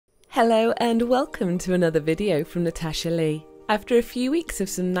Hello and welcome to another video from Natasha Lee. After a few weeks of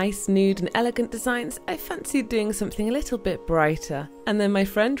some nice nude and elegant designs, I fancied doing something a little bit brighter. And then my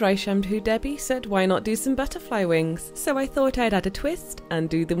friend Raishamdhu Debbie said why not do some butterfly wings, so I thought I'd add a twist and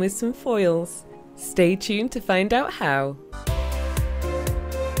do them with some foils. Stay tuned to find out how.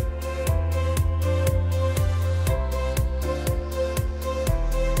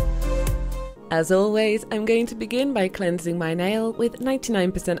 As always, I'm going to begin by cleansing my nail with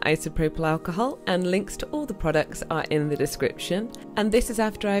 99% isopropyl alcohol, and links to all the products are in the description. And this is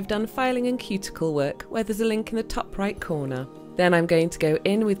after I've done filing and cuticle work, where there's a link in the top right corner. Then I'm going to go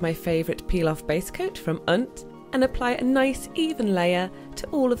in with my favourite peel-off base coat from Unt and apply a nice even layer to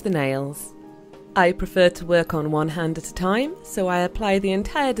all of the nails. I prefer to work on one hand at a time, so I apply the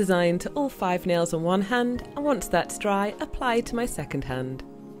entire design to all 5 nails on one hand, and once that's dry, apply to my second hand.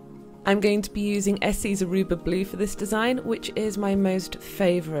 I'm going to be using Essie's Aruba Blue for this design, which is my most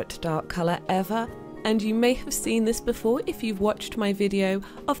favourite dark colour ever, and you may have seen this before if you've watched my video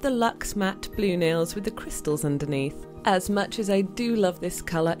of the Luxe Matte Blue nails with the crystals underneath. As much as I do love this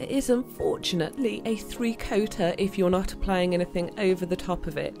colour, it is unfortunately a 3-coater if you're not applying anything over the top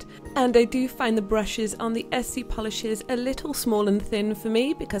of it. And I do find the brushes on the Essie polishes a little small and thin for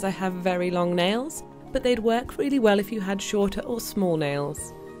me because I have very long nails, but they'd work really well if you had shorter or small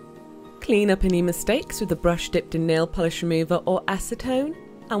nails. Clean up any mistakes with a brush dipped in nail polish remover or acetone,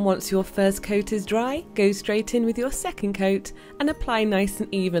 and once your first coat is dry, go straight in with your second coat and apply nice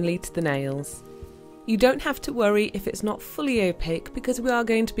and evenly to the nails. You don't have to worry if it's not fully opaque because we are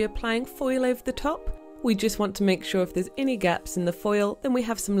going to be applying foil over the top. We just want to make sure if there's any gaps in the foil, then we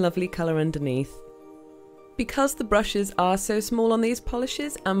have some lovely colour underneath. Because the brushes are so small on these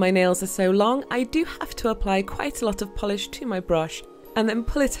polishes and my nails are so long, I do have to apply quite a lot of polish to my brush and then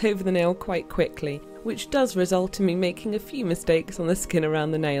pull it over the nail quite quickly, which does result in me making a few mistakes on the skin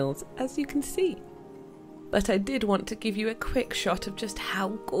around the nails, as you can see. But I did want to give you a quick shot of just how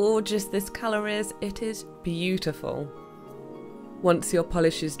gorgeous this colour is. It is beautiful. Once your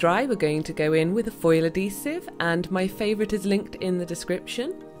polish is dry, we're going to go in with a foil adhesive, and my favourite is linked in the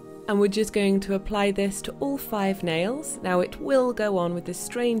description. And we're just going to apply this to all 5 nails. Now it will go on with this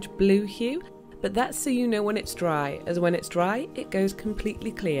strange blue hue, but that's so you know when it's dry, as when it's dry it goes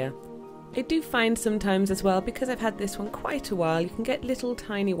completely clear. I do find sometimes as well, because I've had this one quite a while, you can get little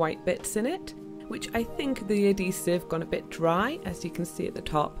tiny white bits in it, which I think the adhesive gone a bit dry, as you can see at the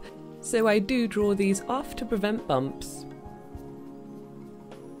top, so I do draw these off to prevent bumps.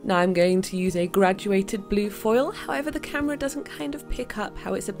 Now I'm going to use a graduated blue foil, however the camera doesn't kind of pick up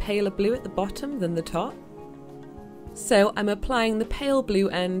how it's a paler blue at the bottom than the top. So I'm applying the pale blue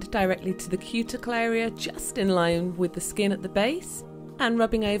end directly to the cuticle area, just in line with the skin at the base, and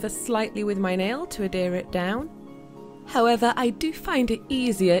rubbing over slightly with my nail to adhere it down. However, I do find it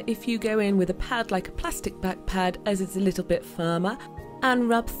easier if you go in with a pad like a plastic back pad, as it's a little bit firmer, and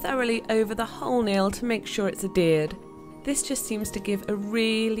rub thoroughly over the whole nail to make sure it's adhered. This just seems to give a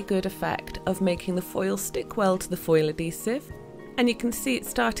really good effect of making the foil stick well to the foil adhesive. And you can see it's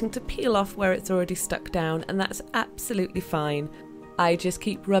starting to peel off where it's already stuck down, and that's absolutely fine. I just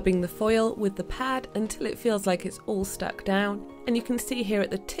keep rubbing the foil with the pad until it feels like it's all stuck down, and you can see here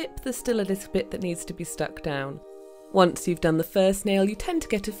at the tip there's still a little bit that needs to be stuck down. Once you've done the first nail, you tend to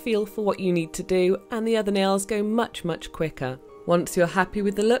get a feel for what you need to do, and the other nails go much quicker. Once you're happy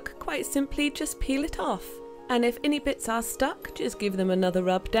with the look, quite simply just peel it off. And if any bits are stuck, just give them another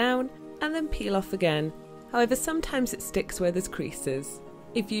rub down and then peel off again. However, sometimes it sticks where there's creases.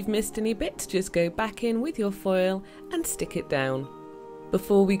 If you've missed any bits, just go back in with your foil and stick it down.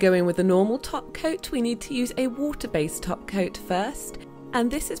 Before we go in with a normal top coat, we need to use a water-based top coat first. And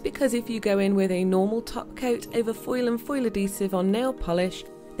this is because if you go in with a normal top coat over foil and foil adhesive on nail polish,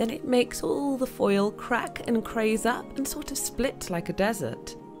 then it makes all the foil crack and craze up and sort of split like a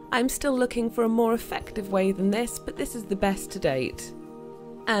desert. I'm still looking for a more effective way than this, but this is the best to date.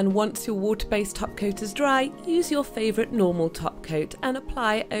 And once your water-based top coat is dry, use your favourite normal top coat and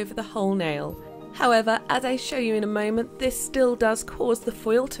apply over the whole nail. However, as I show you in a moment, this still does cause the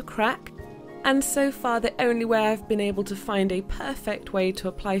foil to crack, and so far the only way I've been able to find a perfect way to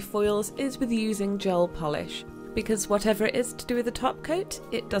apply foils is with using gel polish, because whatever it is to do with the top coat,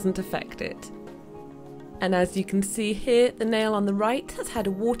 it doesn't affect it. And as you can see here, the nail on the right has had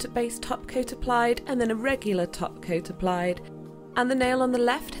a water-based top coat applied and then a regular top coat applied, and the nail on the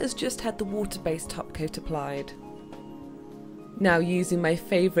left has just had the water-based top coat applied. Now using my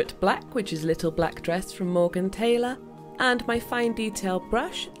favourite black, which is Little Black Dress from Morgan Taylor, and my fine detail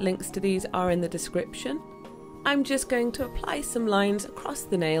brush, links to these are in the description, I'm just going to apply some lines across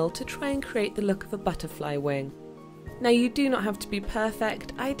the nail to try and create the look of a butterfly wing. Now you do not have to be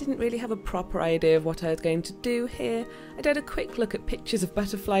perfect. I didn't really have a proper idea of what I was going to do here. I did a quick look at pictures of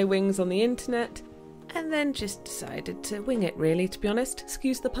butterfly wings on the internet and then just decided to wing it really, to be honest,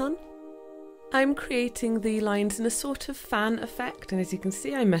 excuse the pun. I'm creating the lines in a sort of fan effect, and as you can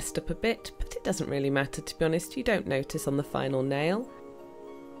see I messed up a bit, but it doesn't really matter, to be honest, you don't notice on the final nail.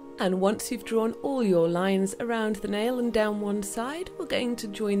 And once you've drawn all your lines around the nail and down one side, we're going to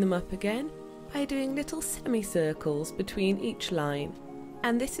join them up again by doing little semicircles between each line,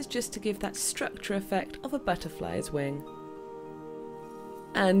 and this is just to give that structure effect of a butterfly's wing.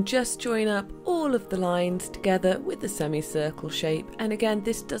 And just join up all of the lines together with the semicircle shape, and again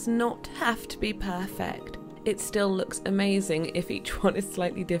this does not have to be perfect, it still looks amazing if each one is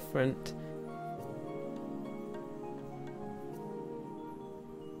slightly different.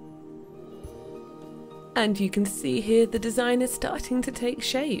 And you can see here the design is starting to take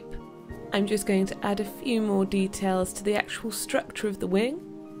shape. I'm just going to add a few more details to the actual structure of the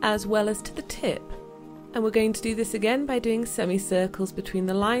wing as well as to the tip. And we're going to do this again by doing semicircles between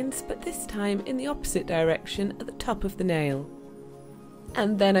the lines, but this time in the opposite direction at the top of the nail.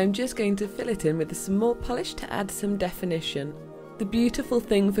 And then I'm just going to fill it in with some more polish to add some definition. The beautiful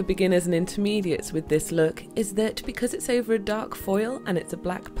thing for beginners and intermediates with this look is that because it's over a dark foil and it's a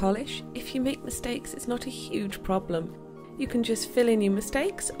black polish, if you make mistakes it's not a huge problem. You can just fill in your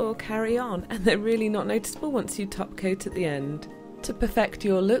mistakes or carry on, and they're really not noticeable once you top coat at the end. To perfect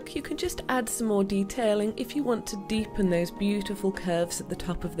your look, you can just add some more detailing if you want to deepen those beautiful curves at the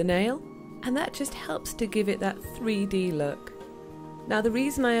top of the nail, and that just helps to give it that 3D look. Now the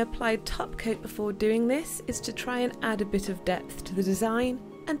reason I applied top coat before doing this is to try and add a bit of depth to the design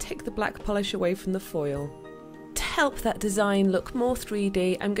and take the black polish away from the foil. To help that design look more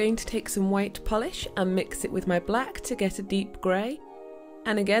 3D, I'm going to take some white polish and mix it with my black to get a deep grey,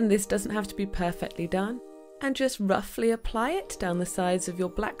 and again this doesn't have to be perfectly done. And just roughly apply it down the sides of your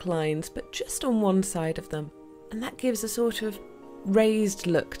black lines, but just on one side of them. And that gives a sort of raised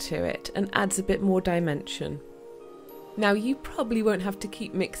look to it and adds a bit more dimension. Now you probably won't have to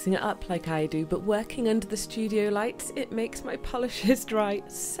keep mixing it up like I do, but working under the studio lights, it makes my polishes dry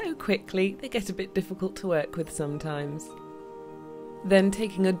so quickly, they get a bit difficult to work with sometimes. Then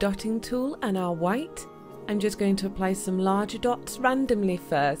taking a dotting tool and our white, I'm just going to apply some larger dots randomly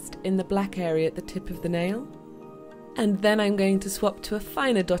first in the black area at the tip of the nail. And then I'm going to swap to a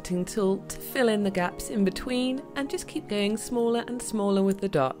finer dotting tool to fill in the gaps in between and just keep going smaller and smaller with the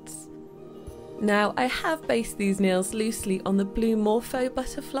dots. Now I have based these nails loosely on the blue Morpho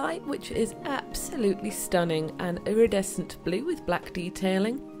butterfly, which is absolutely stunning, and iridescent blue with black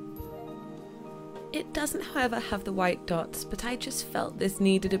detailing. It doesn't however have the white dots, but I just felt this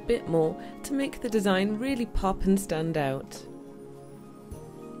needed a bit more to make the design really pop and stand out.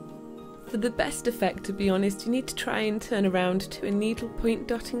 For the best effect, to be honest, you need to try and turn around to a needlepoint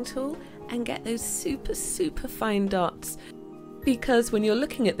dotting tool and get those super fine dots, because when you're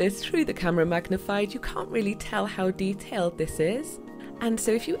looking at this through the camera magnified you can't really tell how detailed this is, and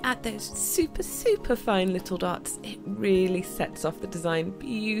so if you add those super fine little dots it really sets off the design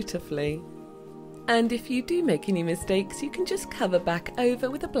beautifully. And if you do make any mistakes, you can just cover back over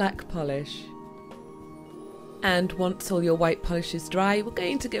with a black polish. And once all your white polish is dry, we're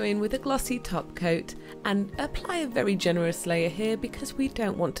going to go in with a glossy top coat and apply a very generous layer here because we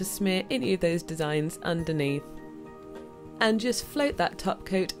don't want to smear any of those designs underneath. And just float that top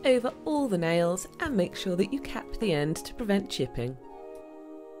coat over all the nails and make sure that you cap the end to prevent chipping.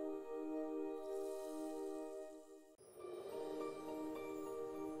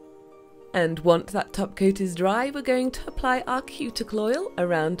 And once that top coat is dry, we're going to apply our cuticle oil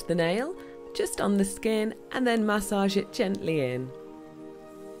around the nail, just on the skin, and then massage it gently in.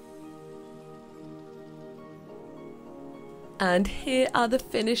 And here are the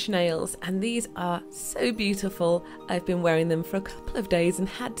finished nails, and these are so beautiful. I've been wearing them for a couple of days and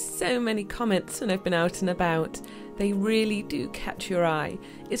had so many comments when I've been out and about. They really do catch your eye.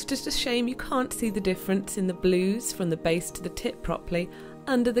 It's just a shame you can't see the difference in the blues from the base to the tip properly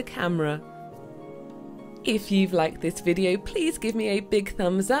under the camera. If you've liked this video, please give me a big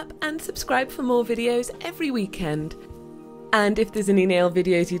thumbs up and subscribe for more videos every weekend. And if there's any nail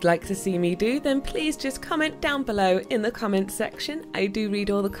videos you'd like to see me do, then please just comment down below in the comments section. I do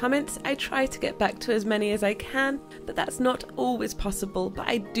read all the comments. I try to get back to as many as I can, but that's not always possible, but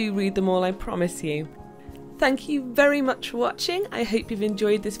I do read them all, I promise you. Thank you very much for watching. I hope you've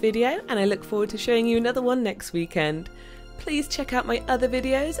enjoyed this video, and I look forward to showing you another one next weekend. Please check out my other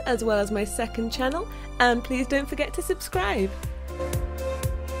videos as well as my second channel, and please don't forget to subscribe.